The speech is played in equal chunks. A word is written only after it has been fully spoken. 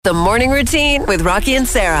The Morning Routine with Rocky and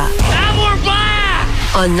Sarah. And we're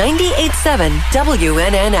back! On 98.7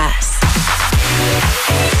 WNNS.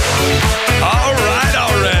 All right,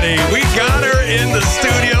 already. We got her in the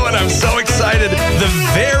studio, and I'm so excited. The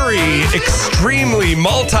very extremely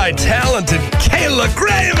multi-talented Kayla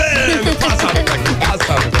Graven.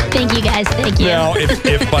 Thank you, guys. Thank you. Now, if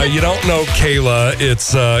you don't know Kayla,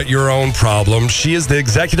 it's your own problem. She is the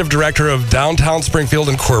executive director of Downtown Springfield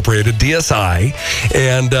Incorporated, DSI,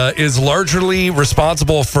 and is largely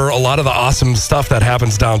responsible for a lot of the awesome stuff that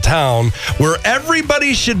happens downtown, where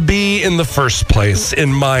everybody should be in the first place,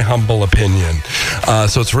 in my humble opinion.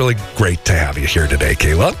 So it's really great to have you here today,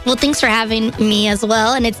 Kayla. Well, thanks for having me as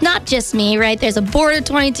well. And it's not just me, right? There's a board of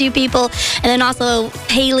 22 people. And then also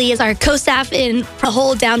Haley is our co-staff in the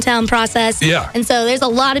whole downtown process. Yeah. And so there's a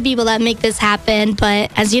lot of people that make this happen.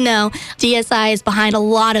 But as you know, DSI is behind a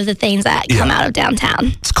lot of the things that come out of downtown.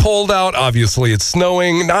 It's cold out, obviously. It's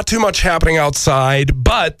snowing. Not too much happening outside,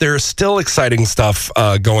 but there's still exciting stuff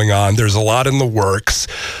going on. There's a lot in the works.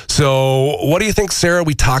 So what do you think, Sarah?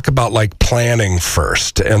 We talk about like planning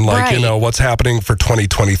first and like, what's happening for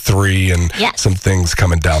 2023 and some things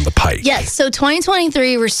coming down the pike. Yes. So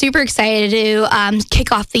 2023, we're super excited to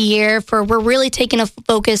kick off the year. We're really taking a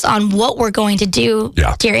focus on what we're going to do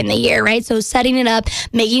during the year, right? So setting it up,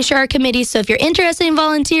 making sure our committees, so if you're interested in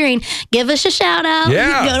volunteering, give us a shout out.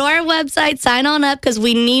 Yeah. Go to our website, sign on up, because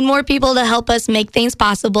we need more people to help us make things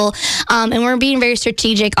possible. And we're being very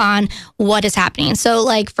strategic on what is happening. So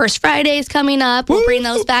like First Friday is coming up. We'll bring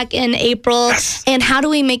those back in April. Yes. And how do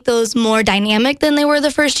we make those more dynamic than they were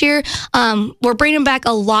the first year? We're bringing back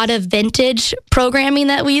a lot of vintage programming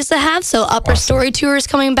that we used to have. So Upper Story Tours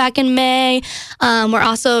coming back in May. We're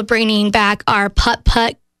also bringing back our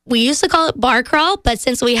putt-putt. We used to call it bar crawl, but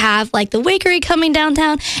since we have like the Wakery coming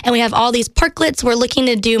downtown and we have all these parklets, we're looking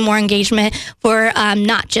to do more engagement for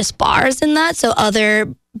not just bars and that, so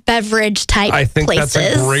other beverage type places. I think that's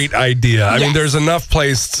a great idea. I mean, there's enough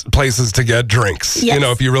places to get drinks, you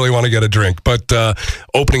know, if you really want to get a drink. But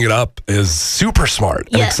opening it up is super smart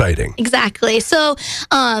and exciting. Exactly. So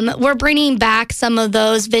we're bringing back some of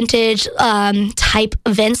those vintage type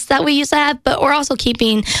events that we used to have, but we're also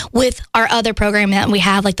keeping with our other program that we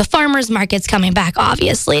have, like the farmers markets coming back,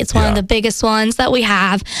 obviously. It's one of the biggest ones that we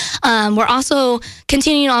have. We're also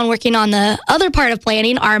continuing on working on the other part of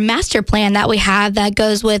planning, our master plan that we have that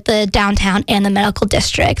goes with the downtown and the medical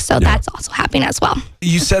district. So that's also happening as well.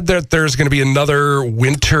 You said that there's going to be another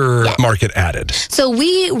winter market added. So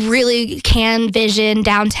we really can vision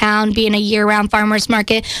downtown being a year-round farmers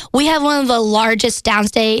market. We have one of the largest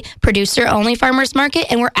downstate producer-only farmers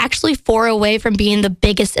market, and we're actually 4 away from being the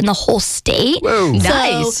biggest in the whole state. Whoa.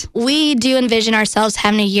 So we do envision ourselves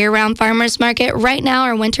having a year-round farmers market. Right now,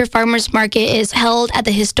 our winter farmers market is held at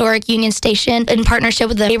the historic Union Station in partnership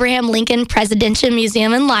with the Abraham Lincoln Presidential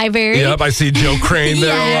Museum and Library. Yep, I see Joe Crane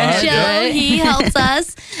there a lot. Joe, he helps us.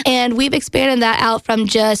 And we've expanded that out from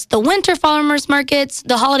just the winter farmers markets,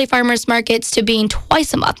 the holiday farmers markets, to being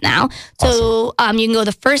twice a month now. So you can go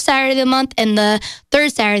the first Saturday of the month and the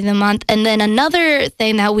third Saturday of the month. And then another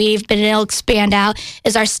thing that we've been able to expand out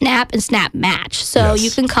is our Snap and Snap Match. So you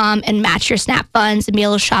can come and match your Snap funds and be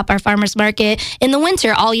able to shop our farmers market in the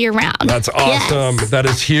winter all year round. That's awesome. Yes. That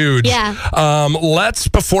is huge. Yeah.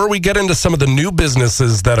 Before we get into some of the new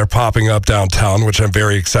businesses that are popping up downtown, which I'm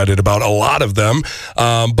very excited about, a lot of them,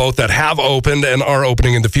 both that have opened and are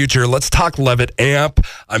opening in the future, let's talk Levitt Amp.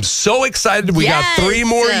 I'm so excited. We got 3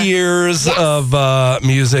 more years of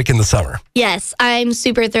music in the summer. Yes, I'm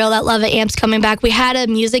super thrilled that Levitt Amp's coming back. We had a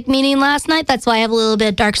music meeting last night. That's why I have a little bit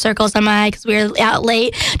of dark circles on my eye, because we were out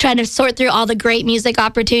late trying to sort through all the great music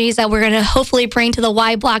opportunities that we're going to hopefully bring to the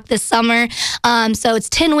Y Block this summer. So it's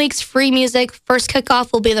 10 weeks free music. First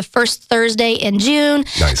kickoff will be the first Thursday in June.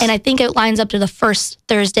 Nice. And I think it lines up to the first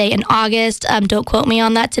Thursday in August. Don't quote me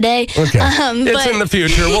on that today. Okay. It's in the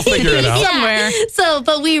future. We'll figure it out. Somewhere. So,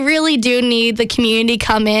 but we really do need the community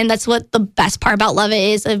come in. That's what the best part about Levitt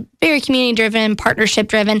is. A very community-driven,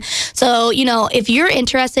 partnership-driven. So, you know, if you're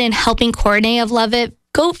interested in helping coordinate of Levitt,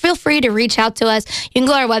 feel free to reach out to us. You can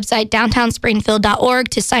go to our website, downtownspringfield.org,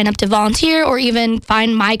 to sign up to volunteer, or even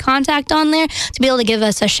find my contact on there to be able to give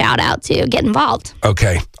us a shout out to get involved.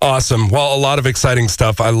 Okay, awesome. Well, a lot of exciting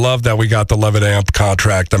stuff. I love that we got the Levitt Amp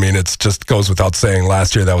contract. I mean, it just goes without saying.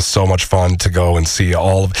 Last year, that was so much fun to go and see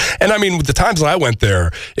all of. And I mean, the times that I went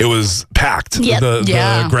there, it was packed.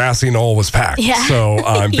 The grassy knoll was packed. Yeah. So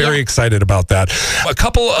I'm very excited about that. A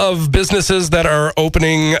couple of businesses that are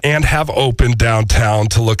opening and have opened downtown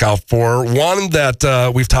to look out for. One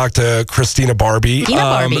that we've talked to Christina Barbie,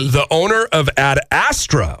 the owner of Ad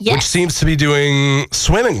Astra, which seems to be doing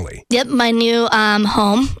swimmingly. Yep, my new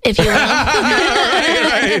home. if you will.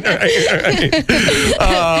 Right.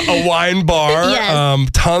 A wine bar. Yes.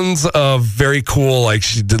 Tons of very cool, like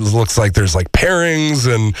looks like there's like pairings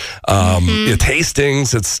and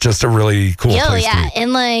tastings. It's just a really cool place to be.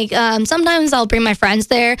 And like sometimes I'll bring my friends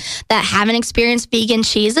there that haven't experienced vegan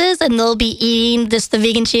cheeses, and they'll be eating just the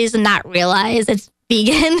vegan cheese and not realize it's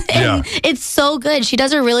vegan. And it's so good. She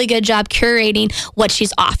does a really good job curating what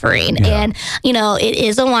she's offering. And, you know, it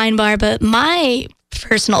is a wine bar, but my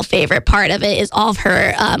personal favorite part of it is all of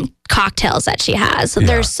her cocktails that she has. So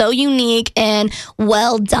they're so unique and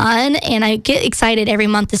well done, and I get excited every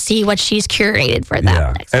month to see what she's curated for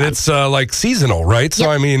that next and month. It's like seasonal, right? So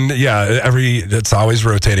I mean, it's always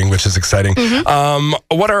rotating, which is exciting.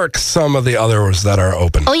 What are some of the others that are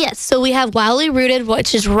open? Oh yes, so we have Wildly Rooted,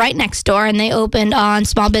 which is right next door, and they opened on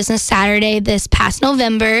Small Business Saturday this past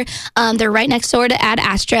November. They're right next door to Ad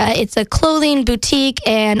Astra. It's a clothing boutique,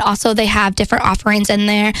 and also they have different offerings in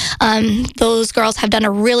there. Those girls have done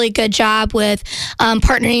a really good job with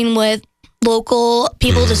partnering with local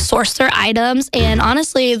people to source their items, and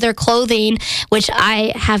honestly their clothing, which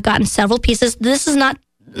I have gotten several pieces. This is not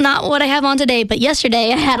what I have on today, but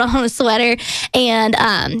yesterday I had on a sweater,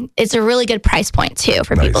 and it's a really good price point too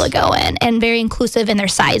for people to go in, and very inclusive in their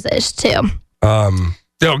sizes too.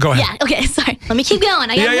 Go ahead. Yeah, okay, sorry. Let me keep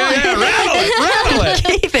going. I got more. Rattle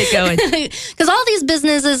it. Keep it going. Because all these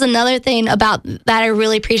businesses, another thing about that I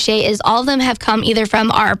really appreciate is all of them have come either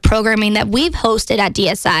from our programming that we've hosted at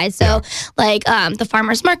DSI. So like the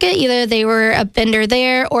Farmers Market, either they were a vendor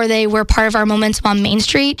there or they were part of our Momentum on Main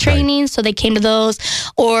Street training. So they came to those,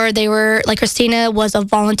 or they were, like Christina was a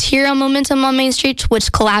volunteer on Momentum on Main Street,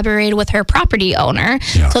 which collaborated with her property owner.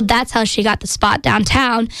 So that's how she got the spot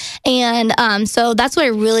downtown. And so that's what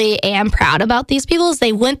I really am proud about these people, is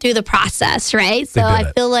they went through the process, right? So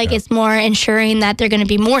I feel like it's more ensuring that they're going to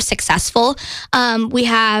be more successful. We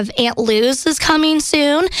have Aunt Lou's is coming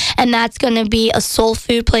soon, and that's going to be a soul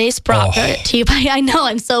food place brought to you by, I know,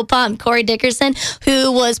 I'm so pumped, Corey Dickerson,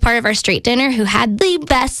 who was part of our street dinner, who had the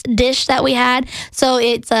best dish that we had. So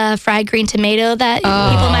it's a fried green tomato that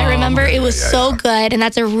people might remember. It was so good, and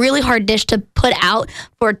that's a really hard dish to put out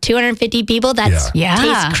for 250 people. That's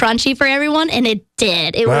tastes crunchy for everyone, and it did.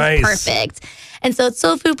 It was perfect. And so it's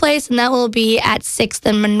Soul Food Place, and that will be at 6th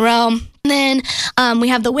and Monroe. And then we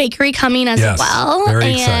have the Wakery coming as well.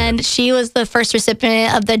 Very and excited. she was the first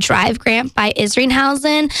recipient of the Drive Grant by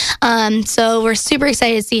Isringhausen. So we're super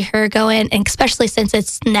excited to see her go in, and especially since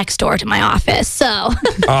it's next door to my office. So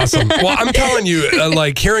awesome. Well, I'm telling you,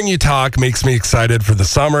 like hearing you talk makes me excited for the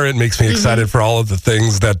summer. It makes me excited for all of the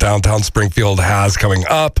things that downtown Springfield has coming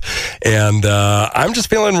up. And I'm just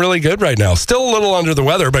feeling really good right now. Still a little under the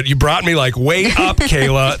weather, but you brought me like way up,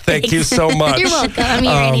 Kayla. Thank you so much. You're welcome. I'm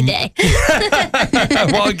here any day.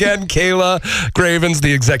 Well, again, Kayla Gravens,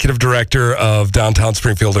 the executive director of Downtown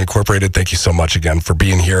Springfield Incorporated. Thank you so much again for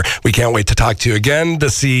being here. We can't wait to talk to you again to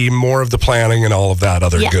see more of the planning and all of that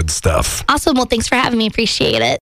other good stuff. Awesome. Well, thanks for having me. Appreciate it.